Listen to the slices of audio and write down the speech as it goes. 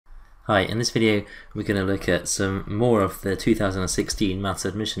Hi, in this video we're going to look at some more of the 2016 Maths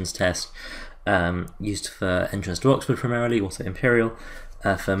Admissions Test used for entrance to Oxford primarily, also Imperial,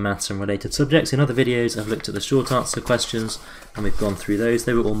 for maths and related subjects. In other videos I've looked at the short answer questions and we've gone through those.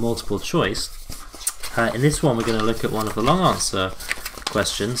 They were all multiple choice. In this one we're going to look at one of the long answer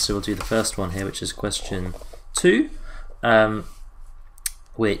questions, so we'll do the first one here, which is question 2,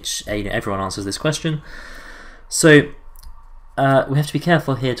 which everyone answers this question. So we have to be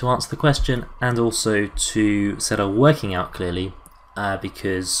careful here to answer the question and also to set our working out clearly,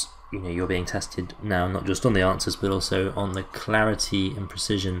 because you're being tested now not just on the answers but also on the clarity and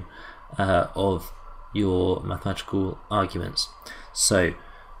precision of your mathematical arguments. So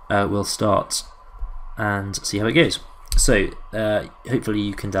we'll start and see how it goes. So hopefully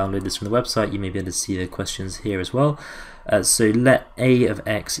you can download this from the website. You may be able to see the questions here as well. So let a of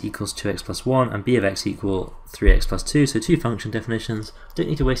x equals 2x plus 1 and b of x equal 3x plus 2. So two function definitions. Don't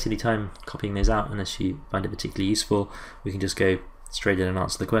need to waste any time copying those out unless you find it particularly useful. We can just go straight in and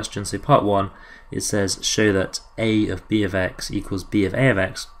answer the question. So part 1, it says show that a of b of x equals b of a of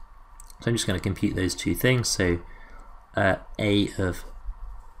x. So I'm just going to compute those two things. So a of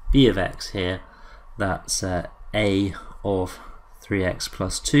b of x here, that's a of 3x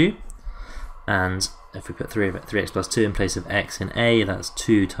plus 2, and if we put 3x plus 2 in place of x in a, that's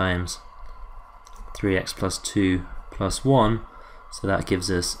 2 times 3x plus 2 plus 1, so that gives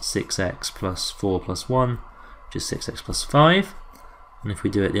us 6x plus 4 plus 1, which is 6x plus 5. And if we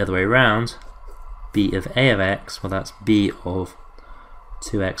do it the other way around, b of a of x, well that's b of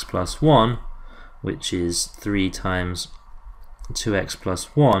 2x plus 1, which is 3 times 2x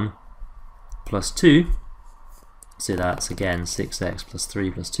plus 1 plus 2, so that's again 6x plus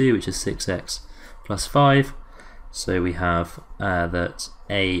 3 plus 2, which is 6x plus 5. So we have that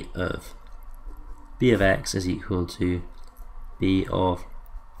a of b of x is equal to b of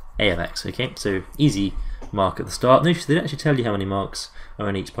a of x. Okay, so easy mark at the start. Notice they don't actually tell you how many marks are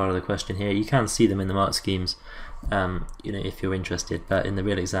in each part of the question here. You can see them in the mark schemes, if you're interested, but in the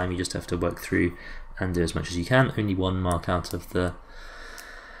real exam you just have to work through and do as much as you can. Only 1 mark out of the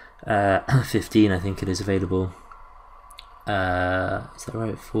 15 I think it is available. Is that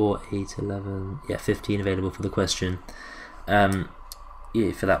right? 4, 8, 11, yeah, 15 available for the question, for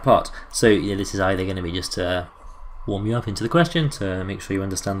that part. So this is either going to be just to warm you up into the question to make sure you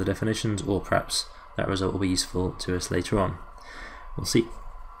understand the definitions, or perhaps that result will be useful to us later on. We'll see.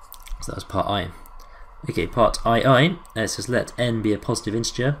 So that was part I. Okay, part II, it says let n be a positive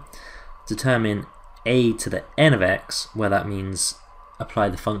integer, determine a to the n of x, where that means apply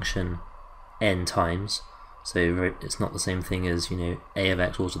the function n times. So it's not the same thing as a of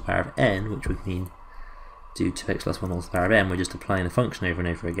x all to the power of n, which would mean do 2x plus 1 all to the power of n. We're just applying the function over and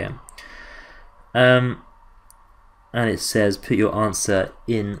over again. And it says put your answer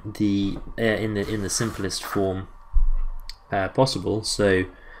in the simplest form possible. So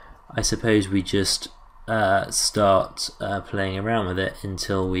I suppose we just start playing around with it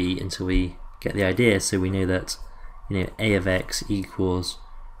until we get the idea. So we know that a of x equals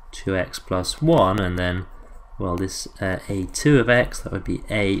 2x plus 1, and then this a2 of x, that would be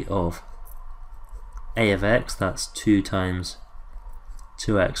a of x, that's 2 times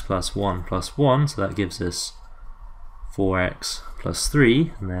 2x plus 1, so that gives us 4x plus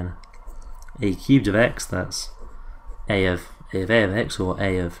 3, and then a cubed of x, that's a of x, or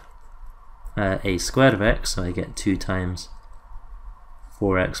a of a squared of x, so I get 2 times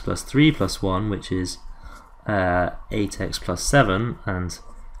 4x plus 3 plus 1, which is 8x plus 7, and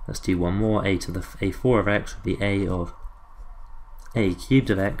let's do one more. A to the a4 of x would be a of a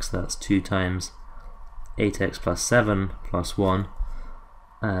cubed of x, that's 2 times 8x plus 7 plus 1,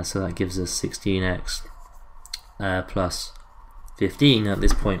 so that gives us 16x plus 15. At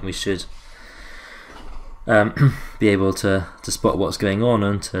this point we should be able to spot what's going on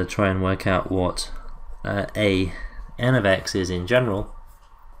and to try and work out what a n of x is in general.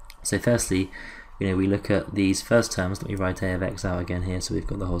 So firstly, we look at these first terms. Let me write a of x out again here. So we've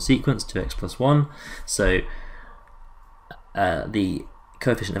got the whole sequence, 2x plus 1. So the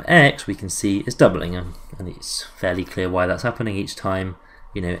coefficient of x we can see is doubling, and it's fairly clear why that's happening. Each time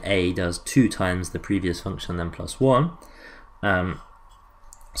a does 2 times the previous function, then plus 1.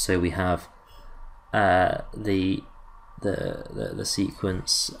 So we have the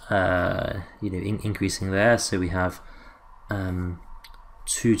sequence increasing there. So we have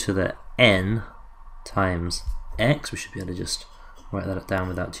 2 to the n times x. We should be able to just write that down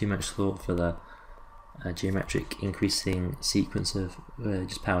without too much thought for the geometric increasing sequence of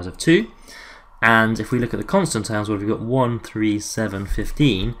just powers of 2. And if we look at the constant terms, we've got 1, 3, 7,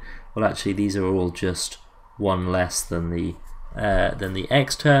 15. Well, actually these are all just 1 less than the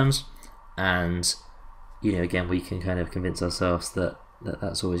x terms, and again, we can kind of convince ourselves that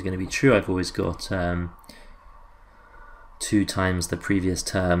that's always going to be true. I've always got 2 times the previous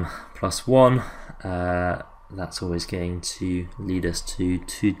term plus 1. That's always going to lead us to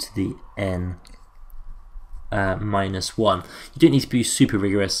 2 to the n minus 1. You don't need to be super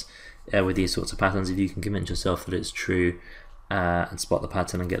rigorous with these sorts of patterns. If you can convince yourself that it's true and spot the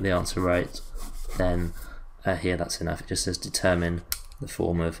pattern and get the answer right, then here that's enough. It just says determine the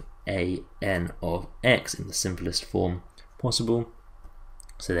form of a(n) of x in the simplest form possible.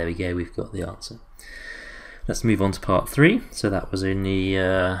 So there we go, we've got the answer. Let's move on to part 3. So that was only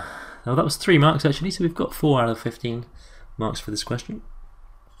that was 3 marks actually, so we've got 4 out of 15 marks for this question.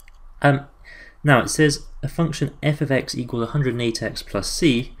 Now it says a function f of x equals 108x plus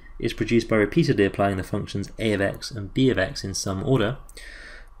c is produced by repeatedly applying the functions a of x and b of x in some order.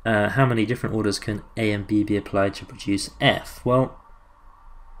 How many different orders can a and b be applied to produce f? Well,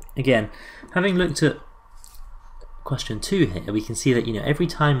 again, having looked at question 2 here, we can see that every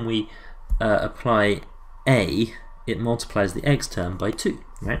time we apply a, it multiplies the x term by 2,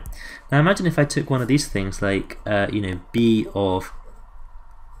 right? Now imagine if I took one of these things like b of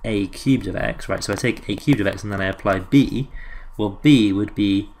a cubed of x, right? So I take a cubed of x and then I apply b. Well, b would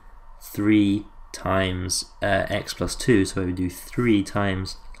be 3 times x plus 2, so I would do 3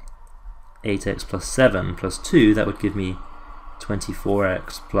 times 8x plus 7 plus 2. That would give me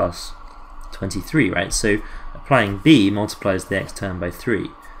 24x plus 23, right? So applying b multiplies the x term by 3.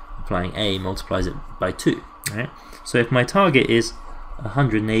 Applying a multiplies it by 2, right? So if my target is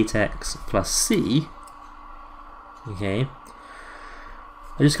 108x plus c, okay,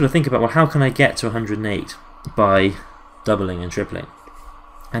 I just got to think about, well, how can I get to 108 by doubling and tripling?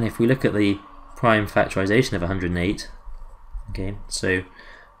 And if we look at the prime factorization of 108, okay, so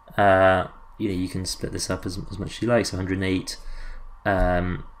you can split this up as much as you like. So 108.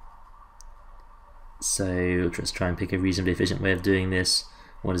 So let's try and pick a reasonably efficient way of doing this.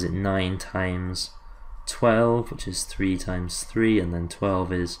 What is it? 9 times 12, which is 3 times 3, and then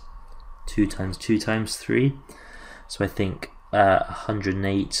 12 is 2 times 2 times 3. So I think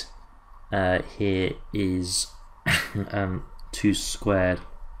 108 here is 2 squared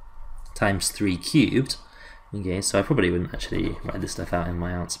times 3 cubed. Okay, so I probably wouldn't actually write this stuff out in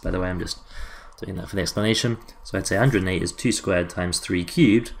my answer, by the way. I'm just doing that for the explanation. So I'd say 108 is 2 squared times 3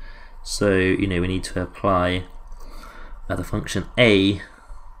 cubed. So we need to apply the function a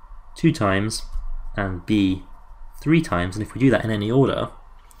 2 times and b 3 times, and if we do that in any order,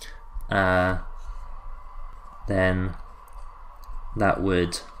 then that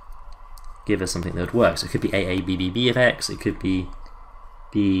would give us something that would work. So it could be a b b b of x, it could be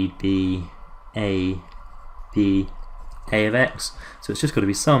b b a b a of x. So it's just got to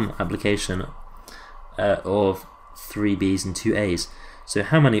be some application of 3 b's and 2 a's. So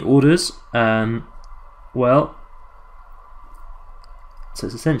how many orders? Well, so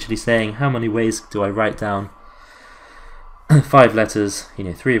it's essentially saying how many ways do I write down 5 letters,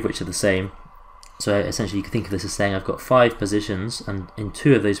 3 of which are the same. So essentially you can think of this as saying I've got 5 positions, and in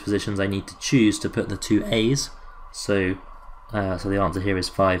 2 of those positions I need to choose to put the 2 a's. So so the answer here is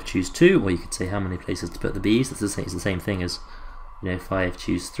 5, choose 2, or you could say how many places to put the b's. It's the same thing as 5,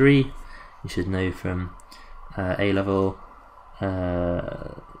 choose 3. You should know from A level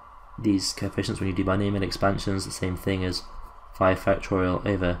these coefficients when you do binomial expansions, the same thing as 5 factorial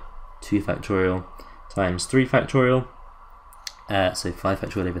over 2 factorial times 3 factorial. So 5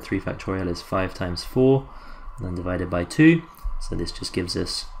 factorial over 3 factorial is 5 times 4, and then divided by 2. So this just gives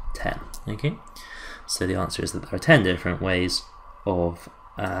us 10. Okay. So the answer is that there are 10 different ways of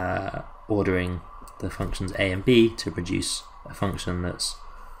ordering the functions a and b to produce a function that's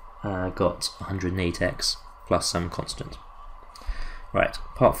got 108x plus some constant. Right,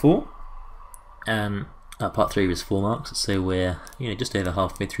 part 4. Part 3 was 4 marks, so we're just over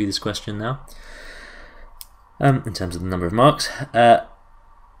halfway through this question now. In terms of the number of marks,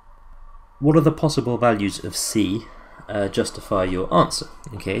 what are the possible values of c justify your answer?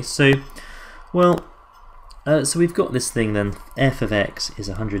 Okay, so so we've got this thing then, f of x is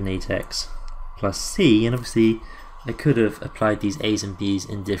 108x plus c, and obviously I could have applied these a's and b's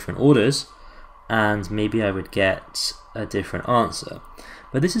in different orders, and maybe I would get a different answer.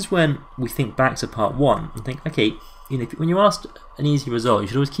 But this is when we think back to part 1 and think, okay, when you're asked an easy result, you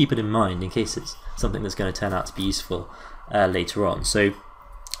should always keep it in mind in case it's something that's going to turn out to be useful later on. So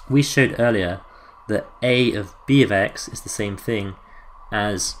we showed earlier that a of b of x is the same thing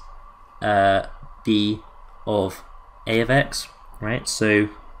as b of a of x, right? So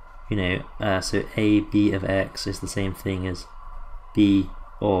so a b of x is the same thing as b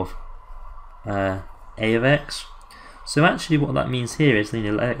of a of x. So actually what that means here is, you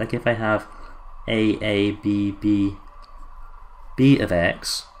know, like if I have a, b, b, b of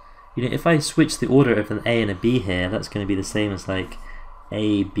x, you know, if I switch the order of an a and a b here, that's going to be the same as like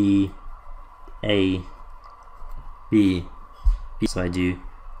a, b, b. So I do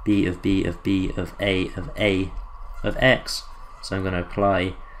b of b of b of a of x. So I'm going to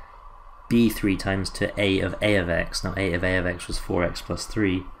apply b 3 times to a of x. Now a of x was 4x plus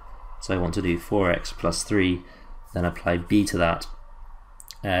 3. So I want to do 4x plus 3, then apply b to that,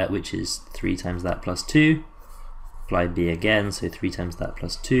 which is 3 times that plus 2. Apply b again, so 3 times that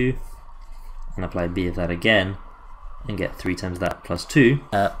plus 2. And apply b of that again, and get 3 times that plus 2.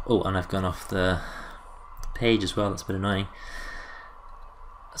 Oh, and I've gone off the page as well, that's a bit annoying.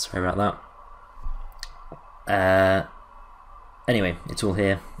 Sorry about that. Anyway, it's all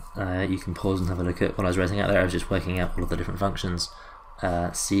here. You can pause and have a look at what I was writing out there. I was just working out all of the different functions.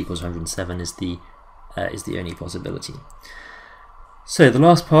 C equals 107 is the only possibility. So the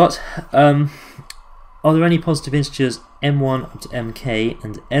last part, are there any positive integers m1 up to mk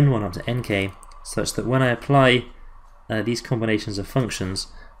and n1 up to nk such that when I apply these combinations of functions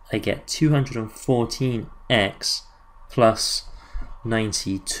I get 214x plus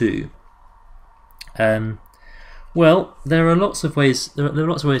 92? Well, there are lots of ways. There are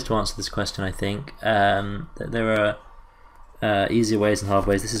lots of ways to answer this question. I think there are easier ways and hard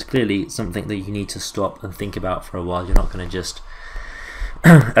ways. This is clearly something that you need to stop and think about for a while. You're not going to just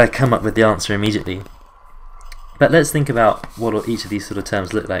come up with the answer immediately. But let's think about what each of these sort of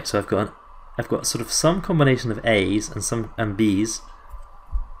terms look like. So I've got sort of some combination of a's and b's,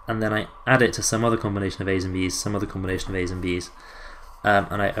 and then I add it to some other combination of a's and b's, some other combination of a's and b's.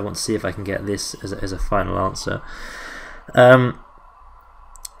 And I want to see if I can get this as a final answer.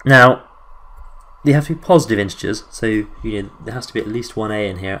 Now, they have to be positive integers, so you know there has to be at least one a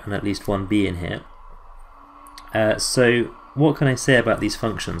in here and at least one b in here. So what can I say about these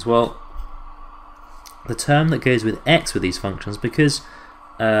functions? Well, the term that goes with x with these functions, because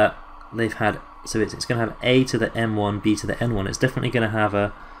they've had, so it's going to have a to the m1, b to the n1, it's definitely going to have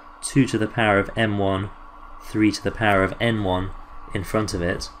a 2 to the power of m1, 3 to the power of n1 in front of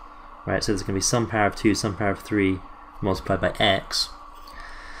it, right? So there's going to be some power of 2, some power of 3 multiplied by x,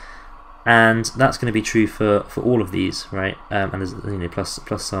 and that's going to be true for all of these, right? And there's, you know, plus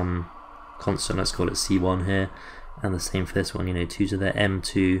some constant, let's call it c1 here, and the same for this one, you know, 2 to the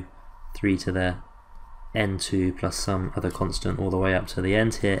m2, 3 to the n2 plus some other constant all the way up to the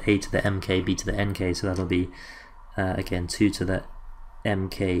end here, a to the mk, b to the nk, so that'll be again 2 to the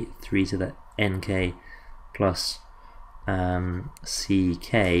mk, 3 to the nk plus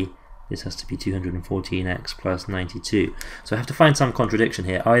ck. This has to be 214x plus 92. So I have to find some contradiction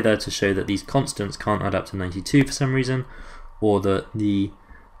here, either to show that these constants can't add up to 92 for some reason, or that the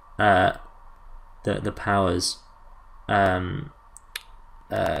powers, you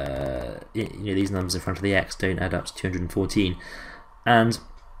know, these numbers in front of the x don't add up to 214. And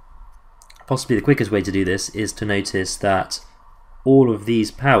possibly the quickest way to do this is to notice that all of these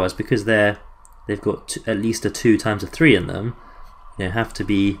powers, because they've got at least a 2 times a 3 in them, you know, have to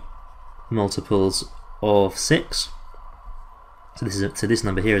be multiples of 6. So this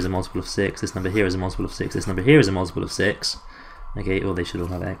number here is a multiple of 6, this number here is a multiple of 6, this number here is a multiple of 6. Okay, or they should all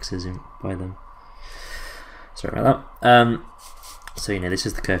have x's by them. Sorry about that. So you know, this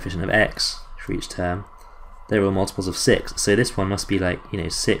is the coefficient of x for each term. They're all multiples of 6. So this one must be like, you know,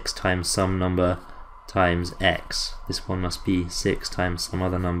 6 times some number times x. This one must be 6 times some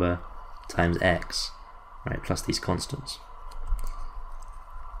other number times x, right, plus these constants.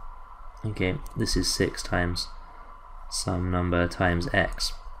 Okay, this is 6 times some number times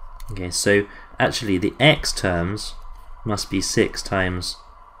x. Okay, so actually the x terms must be 6 times,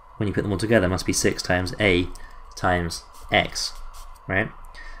 when you put them all together, must be 6 times a times x, right?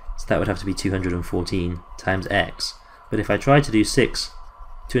 So that would have to be 214 times x. But if I try to do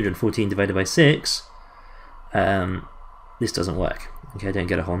 214 divided by 6, this doesn't work. Okay, I don't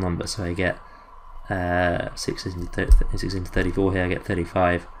get a whole number, so I get 6 into 34 here, I get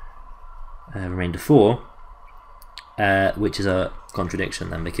 35, remainder 4, which is a contradiction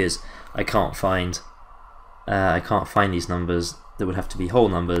then, because I can't find these numbers that would have to be whole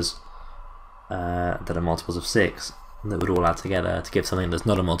numbers that are multiples of 6 that would all add together to give something that's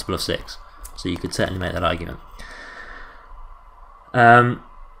not a multiple of 6. So you could certainly make that argument.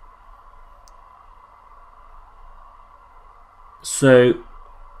 So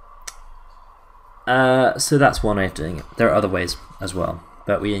that's one way of doing it. There are other ways as well,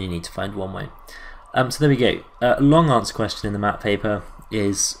 but we only need to find one way. So there we go. Long answer question in the math paper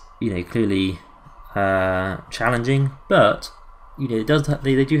is, you know, clearly challenging, but you know,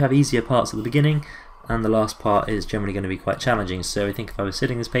 they do have easier parts at the beginning, and the last part is generally going to be quite challenging. So I think if I was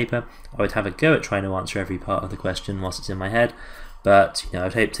sitting this paper, I would have a go at trying to answer every part of the question whilst it's in my head, but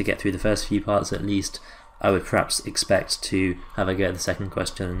I'd hope to get through the first few parts at least. I would perhaps expect to have a go at the second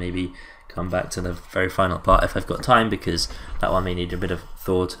question and maybe come back to the very final part if I've got time, because that one may need a bit of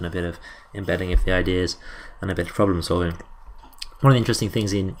thought and a bit of embedding of the ideas and a bit of problem solving. One of the interesting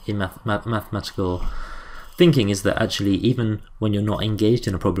things in mathematical thinking is that actually even when you're not engaged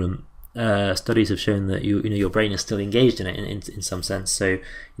in a problem, studies have shown that your brain is still engaged in it in some sense. So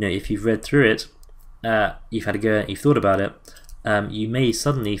if you've read through it, you've had a go, you've thought about it, you may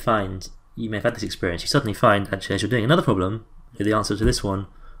suddenly find, you may have had this experience, you suddenly find actually as you're doing another problem, the answer to this one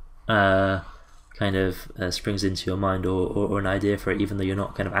kind of springs into your mind, or an idea for it, even though you're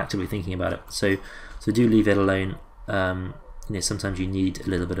not kind of actively thinking about it. So do leave it alone. Sometimes you need a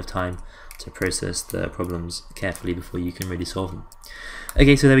little bit of time to process the problems carefully before you can really solve them.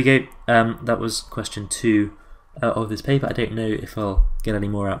 Okay, so there we go. That was question 2 of this paper. I don't know if I'll get any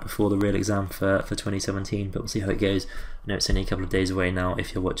more out before the real exam for 2017, but we'll see how it goes. It's only a couple of days away now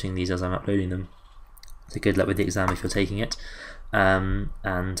if you're watching these as I'm uploading them. So good luck with the exam if you're taking it, and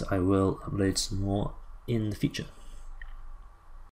I will upload some more in the future.